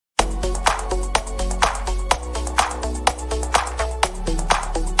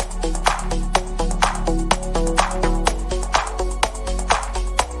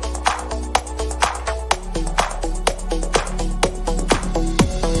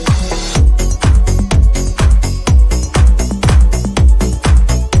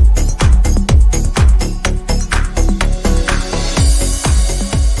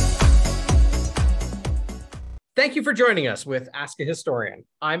you for joining us with Ask a Historian.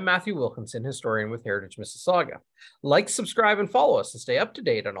 I'm Matthew Wilkinson, historian with Heritage Mississauga. Like, subscribe, and follow us to stay up to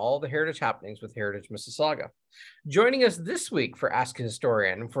date on all the heritage happenings with Heritage Mississauga. Joining us this week for Ask a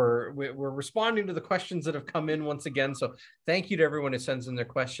Historian, we're responding to the questions that have come in once again, so thank you to everyone who sends in their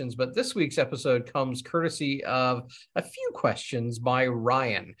questions. But this week's episode comes courtesy of a few questions by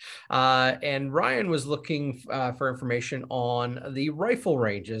Ryan. And Ryan was looking for information on the rifle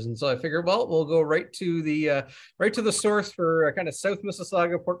ranges, and so I figured, well, we'll go right to the source for kind of South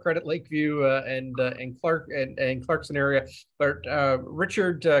Mississauga, Port Credit, Lakeview, and Clarkson area. But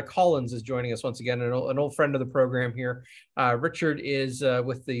Richard Collins is joining us once again, an old friend of the program here. Richard is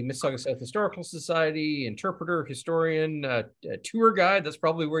with the Mississauga South Historical Society, interpreter, historian, tour guide. That's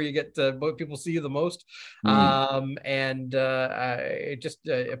probably where you get people see you the most. And just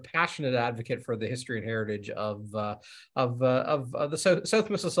a passionate advocate for the history and heritage of the South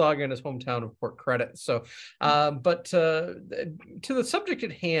Mississauga and his hometown of Port Credit. So, but to the subject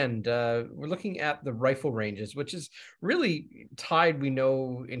at hand, we're looking at the rifle ranges, which is really tied, we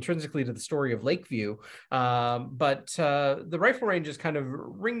know, intrinsically to the story of Lakeview. But the rifle ranges kind of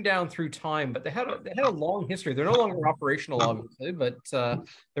ring down through time, but they had a long history. They're no longer operational, obviously, but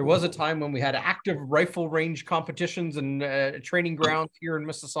there was a time when we had active rifle range competitions and training grounds here in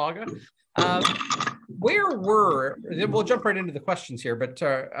Mississauga. We'll jump right into the questions here, but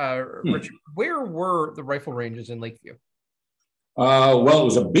Richard, where were the rifle ranges in Lakeview? Well, it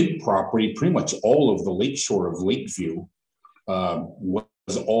was a big property. Pretty much all of the lakeshore of Lakeview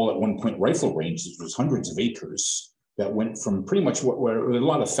was all at one point rifle ranges. It was hundreds of acres that went from pretty much where a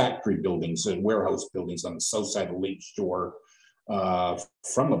lot of factory buildings and warehouse buildings on the south side of the lakeshore,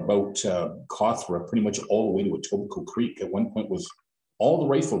 from about Cawthra, pretty much all the way to Etobicoke Creek. At one point was all the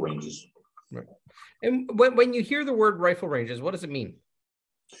rifle ranges. Right. And when you hear the word rifle ranges, what does it mean?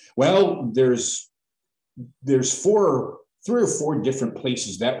 Well, there's three or four different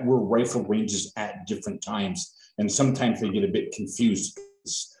places that were rifle ranges at different times, and sometimes they get a bit confused.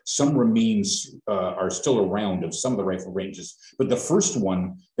 Some remains are still around of some of the rifle ranges, but the first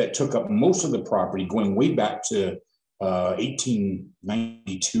one that took up most of the property, going way back to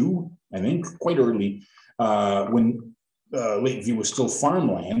 1892, I think, quite early, when Lakeview was still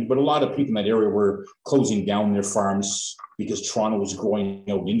farmland, but a lot of people in that area were closing down their farms because Toronto was growing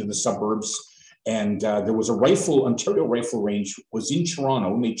out into the suburbs. And there was Ontario Rifle Range was in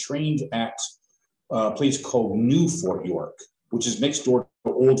Toronto, and they trained at a place called New Fort York, which is next door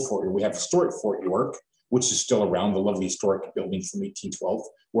to Old Fort York. We have historic Fort York, which is still around, the lovely historic building from 1812,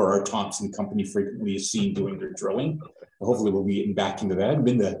 where our Thompson Company frequently is seen doing their drilling. Hopefully we'll be getting back into that. I've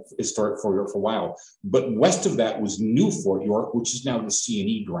been to historic Fort York for a while. But west of that was New Fort York, which is now the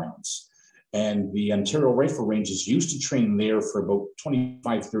C&E grounds. And the Ontario Rifle Ranges used to train there for about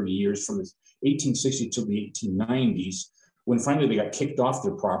 25, 30 years, from the 1860 to the 1890s, when finally they got kicked off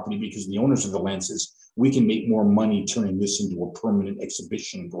their property because the owners of the land says, we can make more money turning this into a permanent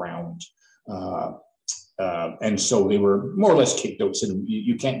exhibition ground. And so they were more or less kicked out, said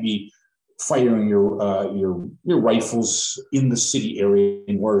you can't be firing your rifles in the city area,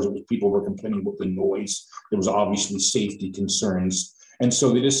 and whereas people were complaining about the noise, there was obviously safety concerns. And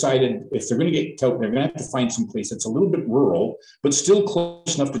so they decided if they're going to get out, they're going to have to find some place that's a little bit rural, but still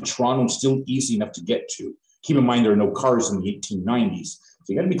close enough to Toronto and still easy enough to get to. Keep in mind, there are no cars in the 1890s. So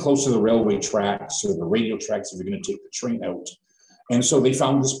you got to be close to the railway tracks or the radio tracks if you're going to take the train out. And so they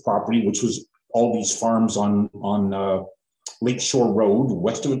found this property, which was all these farms on Lakeshore Road,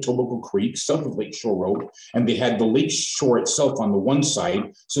 west of Etobicoke Creek, south of Lakeshore Road, and they had the lakeshore itself on the one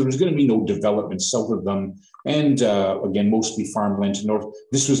side, so there's going to be no development south of them, and again, mostly farmland to north.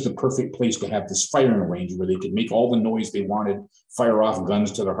 This was the perfect place to have this firing range where they could make all the noise they wanted, fire off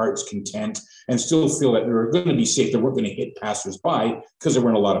guns to their heart's content, and still feel that they were going to be safe. They weren't going to hit passersby because there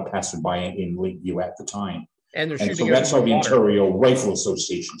weren't a lot of passersby in Lakeview at the time. And so that's how the Ontario Rifle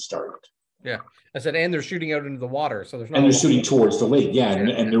Association started. Yeah, I said, and they're shooting out into the water, so there's no. And they're shooting towards the lake, yeah,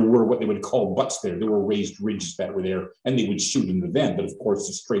 and there were what they would call butts there. There were raised ridges that were there, and they would shoot into them. But of course,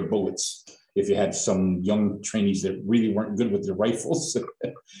 the stray bullets. If you had some young trainees that really weren't good with their rifles,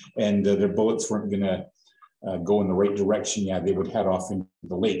 and their bullets weren't going to go in the right direction, yeah, they would head off into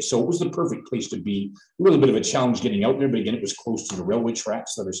the lake. So it was the perfect place to be. A little bit of a challenge getting out there, but again, it was close to the railway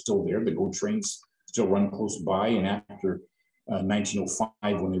tracks that are still there. The GO trains still run close by, and after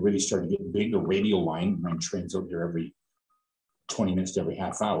 1905, when they really started getting big, the radial line ran trains out there every 20 minutes to every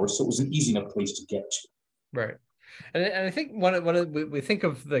half hour. So it was an easy enough place to get to. Right. And I think we think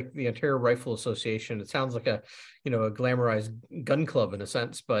of the Ontario Rifle Association, it sounds like a glamorized gun club in a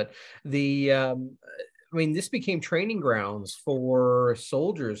sense, but I mean, this became training grounds for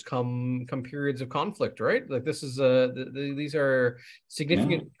soldiers come periods of conflict, right? Like this is these are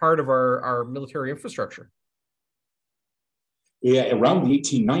significant part of our military infrastructure. Yeah, around the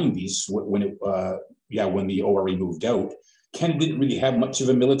 1890s, when the ORA moved out, Canada didn't really have much of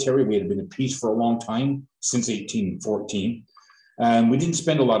a military. We had been at peace for a long time, since 1814. We didn't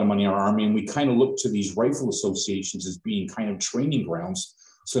spend a lot of money on our army, and we kind of looked to these rifle associations as being kind of training grounds,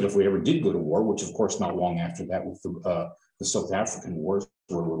 so that if we ever did go to war, which of course not long after that with the South African Wars,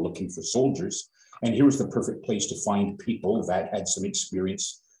 where we're looking for soldiers, and here was the perfect place to find people that had some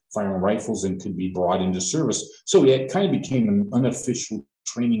experience firing rifles and could be brought into service. So it kind of became an unofficial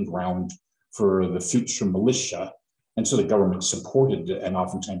training ground for the future militia. And so the government supported and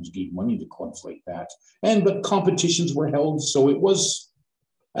oftentimes gave money to clubs like that. But competitions were held. So it was,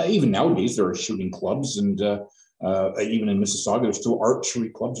 even nowadays, there are shooting clubs. And even in Mississauga, there's still archery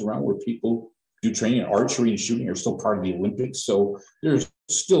clubs around where people do training. Archery and shooting are still part of the Olympics. So there's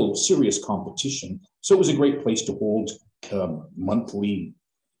still serious competition. So it was a great place to hold monthly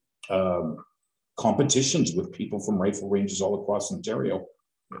competitions with people from rifle ranges all across Ontario.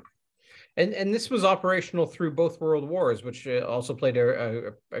 And this was operational through both World Wars, which also played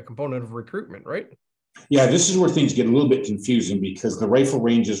a component of recruitment, right? Yeah, this is where things get a little bit confusing, because the rifle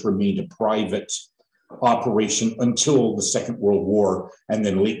ranges remained a private operation until the Second World War, and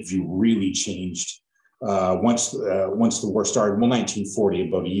then Lakeview really changed once the war started. Well, 1940,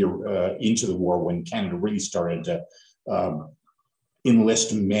 about a year into the war, when Canada really started to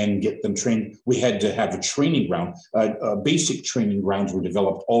enlist men, get them trained. We had to have a training ground. Basic training grounds were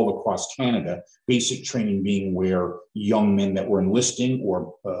developed all across Canada. Basic training being where young men that were enlisting,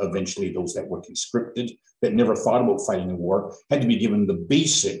 or eventually those that were conscripted, that never thought about fighting a war, had to be given the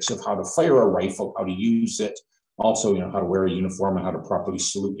basics of how to fire a rifle, how to use it, also, how to wear a uniform and how to properly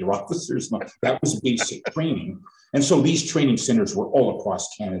salute your officers. That was basic training. And so these training centers were all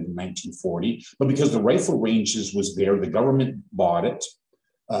across Canada in 1940. But because the rifle ranges was there, the government bought it,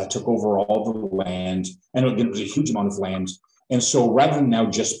 took over all the land, and again, it was a huge amount of land. And so rather than now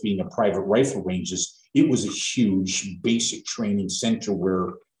just being a private rifle ranges, it was a huge basic training center where,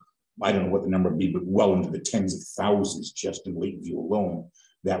 I don't know what the number would be, but well into the tens of thousands just in Lakeview alone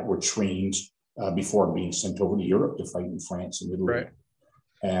that were trained before being sent over to Europe to fight in France and Italy.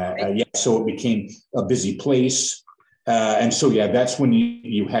 Right. So it became a busy place. And so, that's when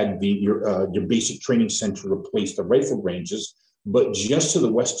you had your basic training center replace the rifle ranges. But just to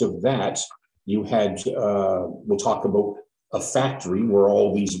the west of that, you had, we'll talk about a factory where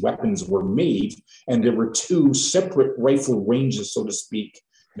all these weapons were made. And there were two separate rifle ranges, so to speak,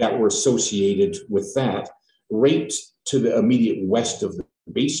 that were associated with that. Right to the immediate west of the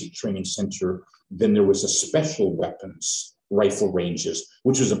basic training center, then there was a special weapons rifle ranges,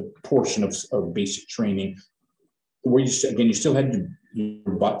 which was a portion of basic training, where you still had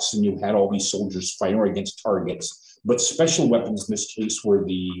your butts and you had all these soldiers fighting against targets. But special weapons in this case were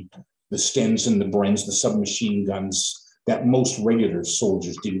the Stens and the Brens, the submachine guns that most regular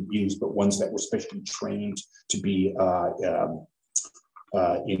soldiers didn't use, but ones that were specially trained to be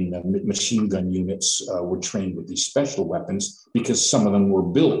in machine gun units were trained with these special weapons, because some of them were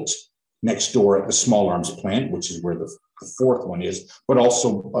built next door at the small arms plant, which is where the fourth one is, but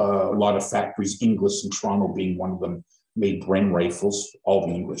also a lot of factories, Inglis and Toronto being one of them, made Bren rifles. All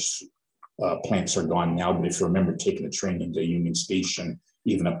the English plants are gone now, but if you remember taking the train into Union Station,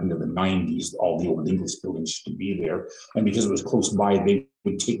 even up into the 90s, all the old English buildings used to be there. And because it was close by, they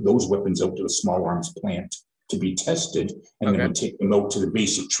would take those weapons out to the small arms plant to be tested, and then would take them out to the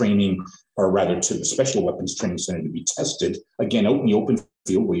basic training, or rather to the special weapons training center to be tested, again, out in the open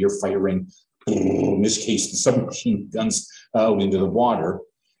field where you're firing, in this case, the submachine guns out into the water.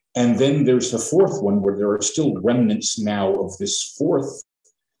 And then there's the fourth one where there are still remnants now of this fourth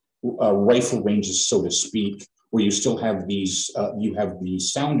rifle ranges, so to speak, where you still have these, you have the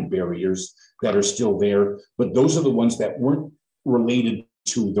sound barriers that are still there, but those are the ones that weren't related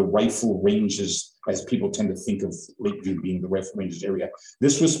to the rifle ranges, as people tend to think of Lakeview being the rifle ranges area.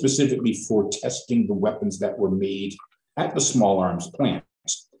 This was specifically for testing the weapons that were made at the small arms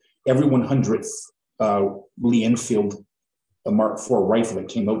plants. Every 100th Lee Enfield Mark IV rifle that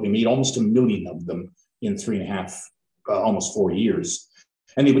came out, they made almost 1 million of them in 3.5, almost 4 years.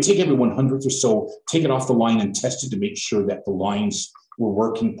 And they would take every 100th or so, take it off the line and test it to make sure that the lines were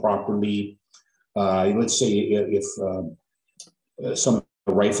working properly. Let's say if some of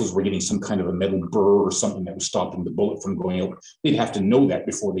the rifles were getting some kind of a metal burr or something that was stopping the bullet from going out, they'd have to know that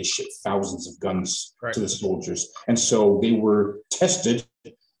before they shipped thousands of guns to the soldiers. And so they were tested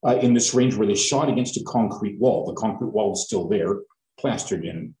in this range where they shot against a concrete wall. The concrete wall is still there, plastered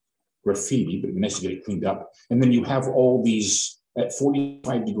in. graffiti, but it'd be nice to get it cleaned up. And then you have all these, at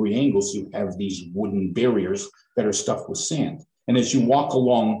 45-degree angles, you have these wooden barriers that are stuffed with sand. And as you walk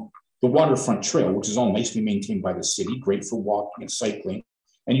along the waterfront trail, which is all nicely maintained by the city, great for walking and cycling,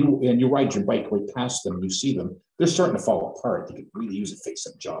 and you ride your bike right past them, you see them, they're starting to fall apart. They could really use a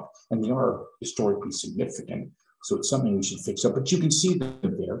fix-up job, and they are historically significant. So it's something we should fix up, but you can see them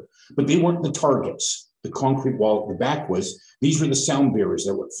there. But they weren't the targets. The concrete wall at the back was, these were the sound barriers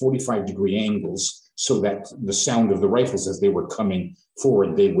that were at 45-degree angles, so that the sound of the rifles as they were coming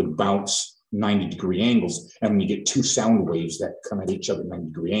forward, they would bounce 90-degree angles. And when you get two sound waves that come at each other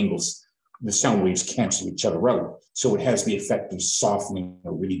 90-degree angles, the sound waves cancel each other out. So it has the effect of softening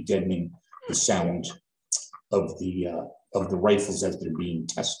or really deadening the sound of the rifles as they're being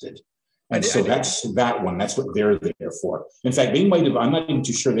tested. And so that's that one. That's what they're there for. In fact, they might have, I'm not even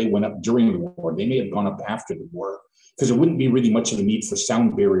too sure they went up during the war. They may have gone up after the war, because there wouldn't be really much of a need for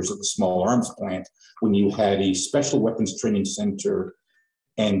sound barriers at the small arms plant when you had a special weapons training center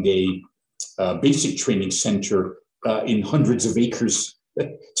and a basic training center in hundreds of acres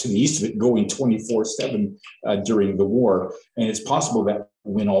to the east of it, going 24/7 during the war. And it's possible that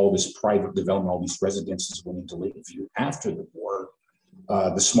when all this private development, all these residences went into Lakeview after the war,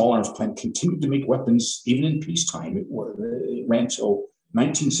 the small arms plant continued to make weapons even in peacetime. It ran till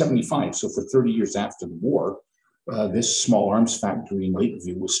 1975. So for 30 years after the war, this small arms factory in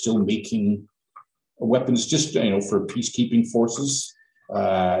Lakeview was still making weapons just, for peacekeeping forces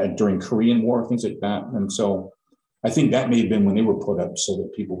during Korean War, things like that. And so I think that may have been when they were put up, so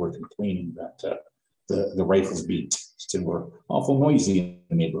that people were complaining that the rifles being tested were awful noisy in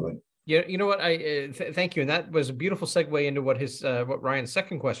the neighborhood. Yeah, you know what? Thank you, and that was a beautiful segue into what Ryan's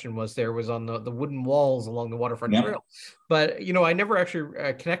second question was. There was on the wooden walls along the waterfront trail, but I never actually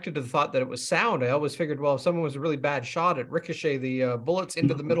connected to the thought that it was sound. I always figured, well, if someone was a really bad shot, it ricochet the bullets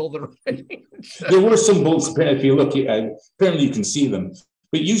into the middle of the range. There were some bullets. If you look, apparently you can see them,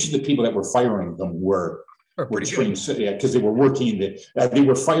 but usually the people that were firing them were trained, because they were working. They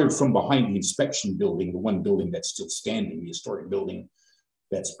were fired from behind the inspection building, the one building that's still standing, the historic building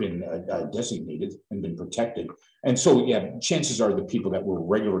that's been designated and been protected. And so, chances are the people that were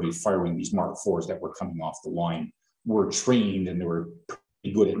regularly firing these Mark IVs that were coming off the line were trained, and they were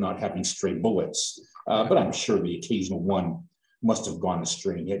pretty good at not having stray bullets. But I'm sure the occasional one must have gone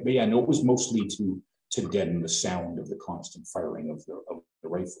astray. But I know it was mostly to deaden the sound of the constant firing of the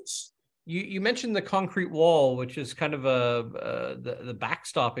rifles. You mentioned the concrete wall, which is kind of the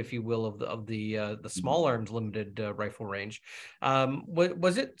backstop, if you will, of the small arms limited rifle range.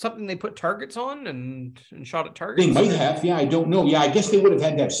 Was it something they put targets on and shot at targets? They might have, I don't know. I guess they would have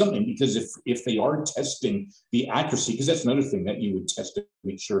had to have something, because if they are testing the accuracy, because that's another thing that you would test to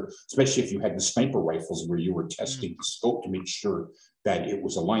make sure, especially if you had the sniper rifles where you were testing the scope to make sure that it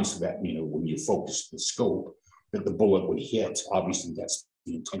was aligned, so that when you focus the scope, that the bullet would hit. Obviously, that's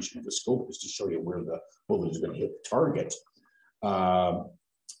the intention of the scope, is to show you where the bullet is going to hit the target.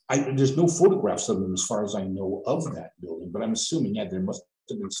 There's no photographs of them as far as I know of that building, but I'm assuming, there must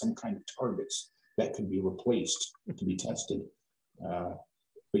have been some kind of targets that could be replaced to be tested. But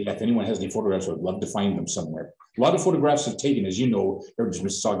if anyone has any photographs, I'd love to find them somewhere. A lot of photographs have taken, as you know, Heritage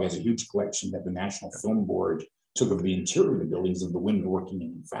Mississauga has a huge collection that the National Film Board took of the interior of the buildings of the women working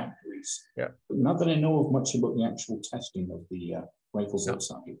in factories. But not that I know of much about the actual testing of the rifles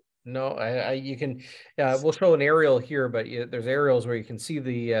outside. No, you can. We'll show an aerial here, but there's aerials where you can see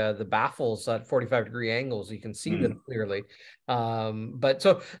the baffles at 45-degree angles. You can see them clearly. But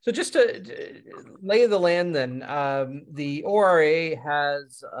so just to lay the land, then the ORA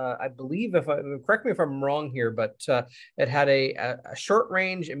has, I believe, correct me if I'm wrong here, but it had a short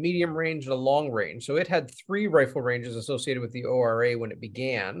range, a medium range, and a long range. So it had 3 rifle ranges associated with the ORA when it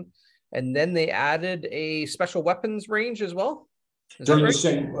began, and then they added a special weapons range as well. During the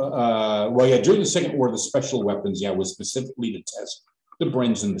second, during the Second War, the special weapons, was specifically to test the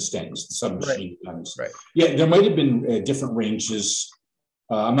Brens and the Stens, the submachine guns. There might have been different ranges.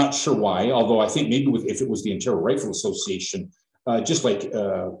 I'm not sure why, although I think maybe if it was the Ontario Rifle Association, just like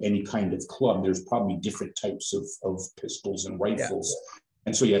any kind of club, there's probably different types of pistols and rifles.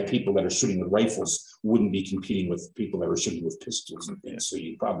 And so you have people that are shooting with rifles wouldn't be competing with people that are shooting with pistols and things. So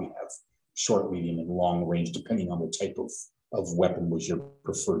you probably have short, medium, and long range, depending on the type of weapon was your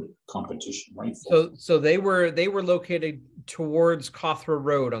preferred competition rifle. So they were located towards Cawthra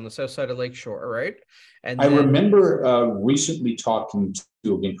Road on the south side of Lakeshore, right? And I remember recently talking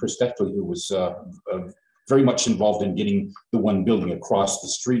to Chris Deckley, who was very much involved in getting the one building across the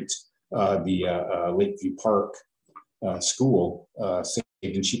street, the Lakeview Park school saved,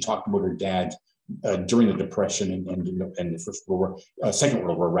 and she talked about her dad during the Depression and the First World War, Second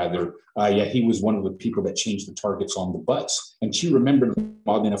World War rather. Yeah, he was one of the people that changed the targets on the butts. And she remembered,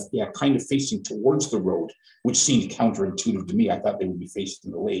 oddly enough, yeah, kind of facing towards the road, which seemed counterintuitive to me. I thought they would be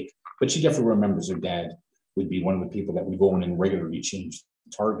facing the lake, but she definitely remembers her dad would be one of the people that would go in and regularly change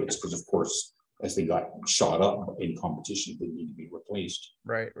targets because, of course, as they got shot up in competition, they need to be replaced.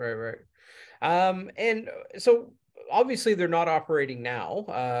 Right. And so obviously they're not operating now.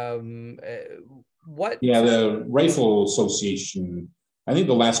 What? Yeah, the Rifle Association. I think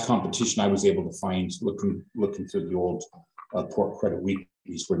the last competition I was able to find, looking through the old Port Credit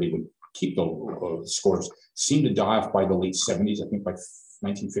Weeklies, where they would keep the scores, seemed to die off by the late 70s. I think by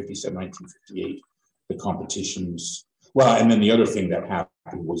 1957, 1958, the competitions. Well, and then the other thing that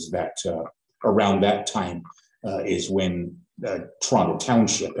happened was that around that time is when Toronto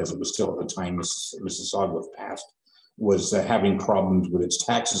Township, as it was still at the time, Mississauga passed, was having problems with its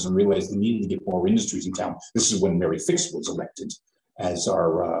taxes and realized they needed to get more industries in town. This is when Mary Fix was elected as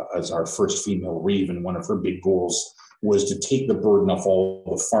our first female reeve, and one of her big goals was to take the burden off all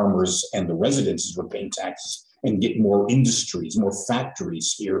the farmers and the residences who were paying taxes and get more industries, more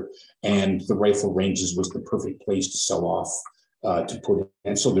factories here. And the Rifle Ranges was the perfect place to sell off to put it.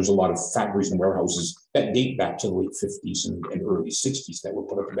 And so there's a lot of factories and warehouses that date back to the late 50s and early 60s that were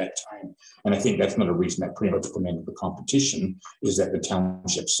put up at that time. And I think that's another reason that pretty much prevented the competition, is that the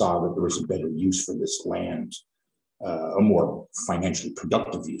township saw that there was a better use for this land, a more financially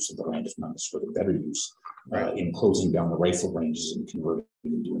productive use of the land, if not necessarily a better use, in closing down the rifle ranges and converting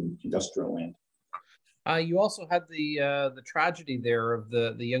it into industrial land. You also had the tragedy there of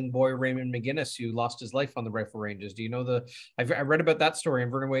the young boy Raymond McGinnis, who lost his life on the rifle ranges. Do you know I read about that story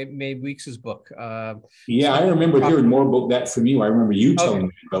in Vernon May Weeks' book. Yeah, I remember hearing more about that from you. I remember you telling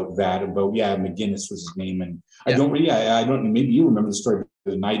me about that. McGinnis was his name, and I don't maybe you remember the story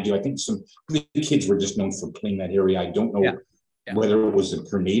better than I do. I think some of the kids were just known for playing that area. I don't know whether it was a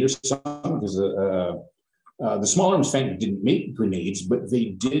grenade or something, because the Small Arms Factory didn't make grenades, but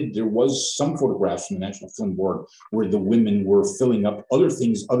they did. There was some photographs from the National Film Board where the women were filling up other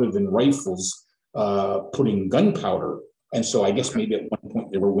things other than rifles, putting gunpowder. And so I guess maybe at one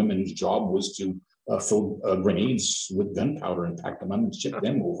point there were women whose job was to fill grenades with gunpowder and pack them on and ship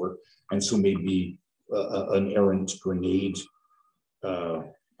them over. And so maybe an errant grenade,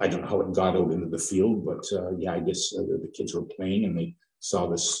 I don't know how it got out into the field, but I guess the kids were playing and they saw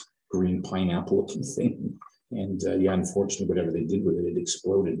this green pineapple looking thing. And unfortunately, whatever they did with it, it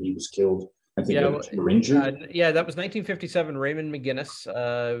exploded. He was killed. I think they were injured. That was 1957. Raymond McGinnis.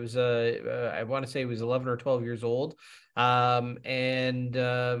 It was I want to say he was 11 or 12 years old. And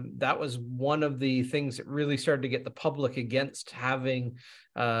that was one of the things that really started to get the public against having,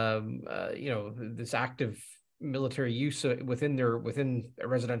 this active military use within a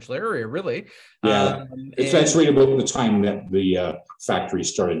residential area, really. That's right about the time that the factory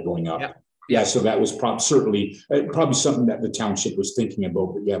started going up. Yeah, so that was probably something that the township was thinking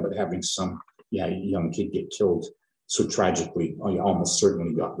about, but having some young kid get killed so tragically, almost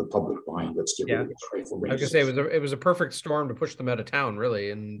certainly got the public behind. Let's get rid of the rifle ranges. I was gonna say it was a perfect storm to push them out of town,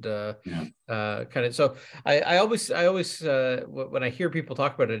 really, and kind of. So I always when I hear people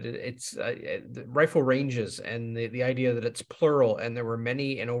talk about it, it's the rifle ranges and the idea that it's plural and there were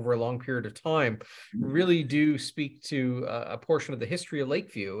many and over a long period of time really do speak to a portion of the history of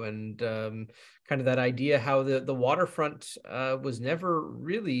Lakeview and kind of that idea how the waterfront was never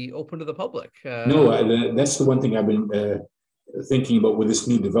really open to the public. No, that's the one thing I've been thinking about with this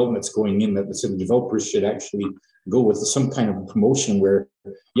new development that's going in, that the city developers should actually go with some kind of promotion where,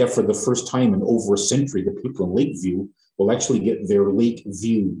 for the first time in over a century, the people in Lakeview will actually get their lake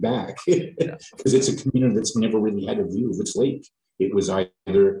view back, because it's a community that's never really had a view of its lake. It was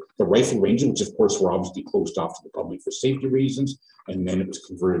either the rifle range, which of course were obviously closed off to the public for safety reasons, and then it was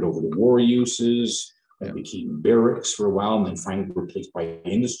converted over to war uses, and became barracks for a while, and then finally replaced by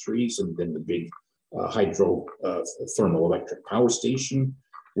industries, and then the big hydro thermal electric power station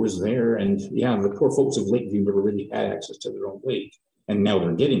was there. And the poor folks of Lakeview never really had access to their own lake, and now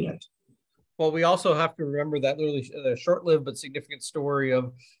they're getting it. Well, we also have to remember that really short-lived but significant story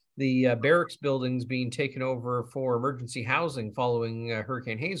of the barracks buildings being taken over for emergency housing following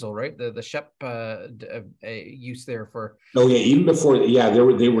Hurricane Hazel, right? The SHEP use there for. Oh yeah, even before,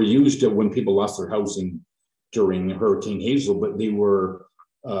 they were used when people lost their housing during Hurricane Hazel, but they were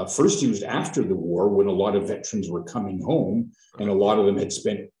first used after the war when a lot of veterans were coming home, and a lot of them had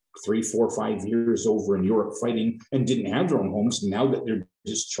spent 3, 4, 5 years over in Europe fighting and didn't have their own homes. And now that they're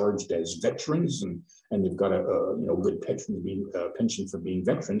discharged as veterans and they've got a good pension for being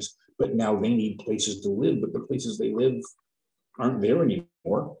veterans, but now they need places to live, but the places they live aren't there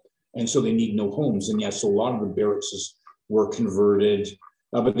anymore. And so they need no homes. And yes, so a lot of the barracks were converted,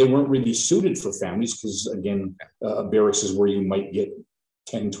 but they weren't really suited for families because, again, barracks is where you might get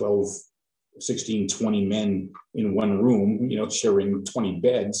 10, 12, 16, 20 men in one room, sharing 20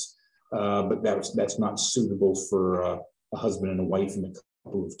 beds. But that's not suitable for a husband and a wife and a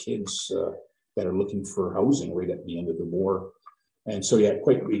couple of kids that are looking for housing right at the end of the war. And so, yeah,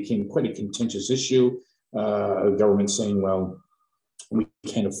 it became quite a contentious issue. The government saying, well, we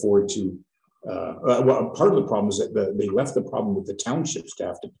can't afford to. Well, part of the problem is that they left the problem with the townships to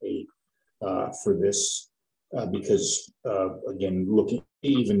have to pay for this because, again, looking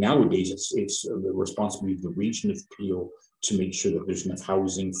even nowadays, it's the responsibility of the region of Peel to make sure that there's enough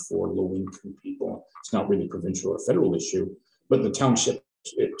housing for low-income people. It's not really a provincial or federal issue, but the township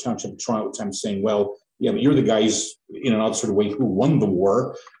Toronto at the time saying, well, yeah, but you're the guys in an odd sort of way who won the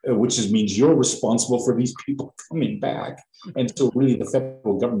war, which means you're responsible for these people coming back. And so really the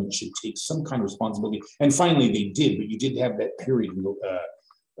federal government should take some kind of responsibility. And finally they did, but you did have that period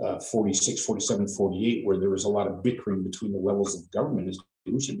in 46, 47, 48, where there was a lot of bickering between the levels of government as to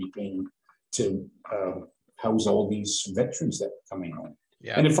who should be paying to house all these veterans that were coming home.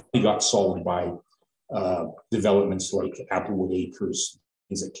 Yeah. And it finally got solved by developments like Applewood Acres,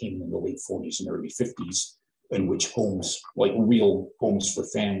 that came in the late 40s and early 50s, in which homes, like real homes for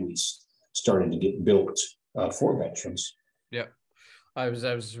families, started to get built for veterans. Yeah. I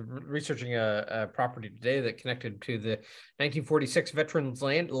was researching a property today that connected to the 1946 Veterans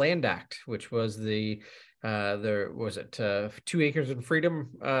Land Act, which was the 2 acres and freedom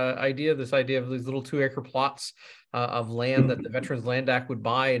idea, this idea of these little 2-acre plots of land that the Veterans Land Act would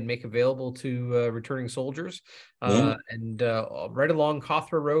buy and make available to returning soldiers. And right along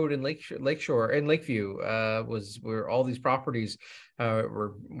Cawthra Road in Lakeview was where all these properties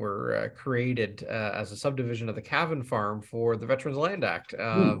were created as a subdivision of the Cavan Farm for the Veterans Land Act.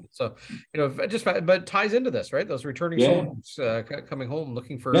 So, but it ties into this, right? Those returning soldiers coming home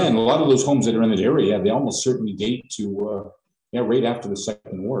looking for. Yeah, and a lot of those homes that are in that area, they almost certainly date to right after the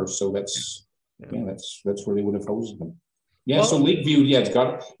Second War. So that's where they would have hosted them. Yeah, well, so Lakeview, it's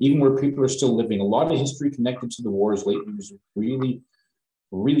got, even where people are still living, a lot of history connected to the wars. Lakeview is really,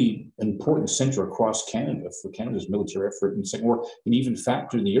 really important center across Canada for Canada's military effort in the Second War, and even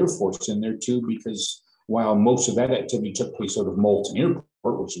factor the Air Force in there too, because while most of that activity took place out of Malton Airport,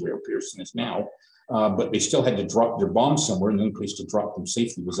 which is where Pearson is now, but they still had to drop their bombs somewhere, and the only place to drop them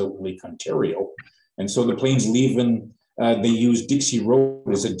safely was out in Lake Ontario. And so the planes leaving, they used Dixie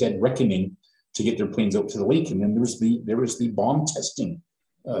Road as a dead reckoning to get their planes out to the lake. And then there was the bomb testing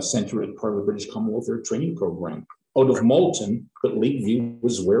center as part of the British Commonwealth Air Training Program out of Malton, but Lakeview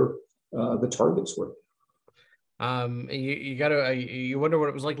was where the targets were. You wonder what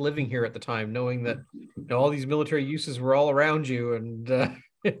it was like living here at the time, knowing that all these military uses were all around you, and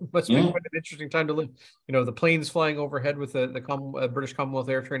it must be quite an interesting time to live. The planes flying overhead with the British Commonwealth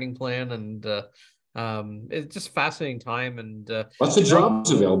Air Training Plan, and it's just a fascinating time. And lots of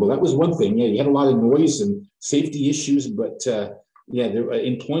jobs available. That was one thing. Yeah, you had a lot of noise and safety issues, but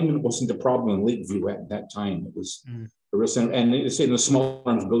employment wasn't a problem in Lakeview at that time. It was and they say the small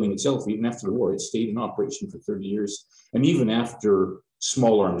arms building itself, even after the war, it stayed in operation for 30 years. And even after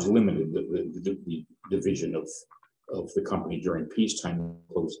Small Arms Limited, the division of the company during peacetime,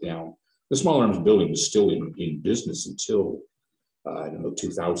 closed down, the Small Arms building was still in business until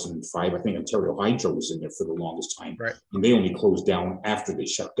 2005. I think Ontario Hydro was in there for the longest time. Right. And they only closed down after they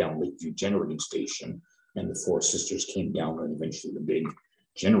shut down Lakeview Generating Station, and the Four Sisters came down, and eventually the big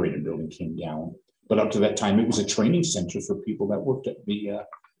generator building came down. But up to that time, it was a training center for people that worked at the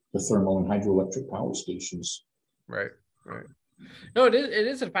thermal and hydroelectric power stations. Right. No, it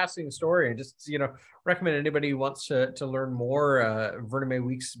is a fascinating story. And just, recommend anybody who wants to learn more, Vernon May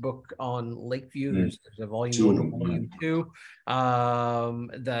Week's book on Lakeview. There's a volume 1 and volume 2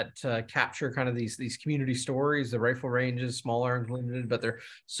 that capture kind of these community stories, the rifle ranges, Small Arms Limited, but there are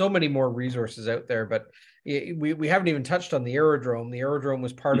so many more resources out there. But we haven't even touched on the aerodrome. The aerodrome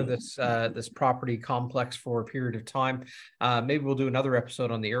was part of this property complex for a period of time. Maybe we'll do another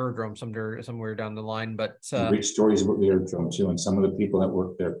episode on the aerodrome somewhere down the line. But great stories about the aerodrome too, and some of the people that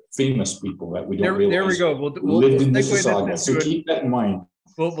work there, famous people that we don't realize. There we go. We'll lived in Mississauga, so keep that in mind.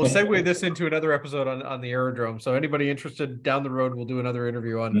 We'll segue this into another episode on the aerodrome. So anybody interested, down the road, we'll do another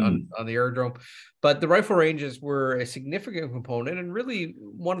interview on the aerodrome. But the rifle ranges were a significant component, and really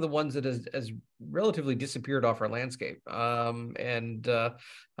one of the ones that has relatively disappeared off our landscape. But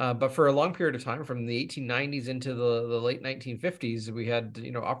for a long period of time, from the 1890s into the late 1950s, we had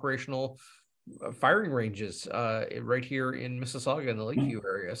operational firing ranges right here in Mississauga in the Lakeview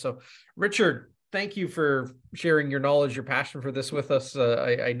area. So Richard, thank you for sharing your knowledge, your passion for this with us.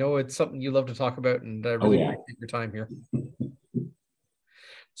 I know it's something you love to talk about, and I really appreciate your time here.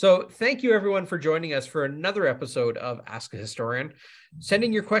 So thank you, everyone, for joining us for another episode of Ask a Historian. Send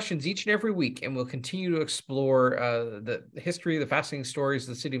in your questions each and every week, and we'll continue to explore the history, the fascinating stories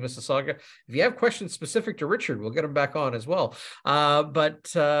of the city of Mississauga. If you have questions specific to Richard, we'll get him back on as well.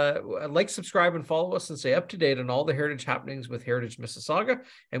 But like, subscribe, and follow us, and stay up to date on all the heritage happenings with Heritage Mississauga.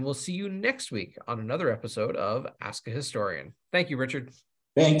 And we'll see you next week on another episode of Ask a Historian. Thank you, Richard.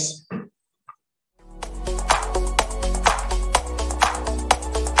 Thanks.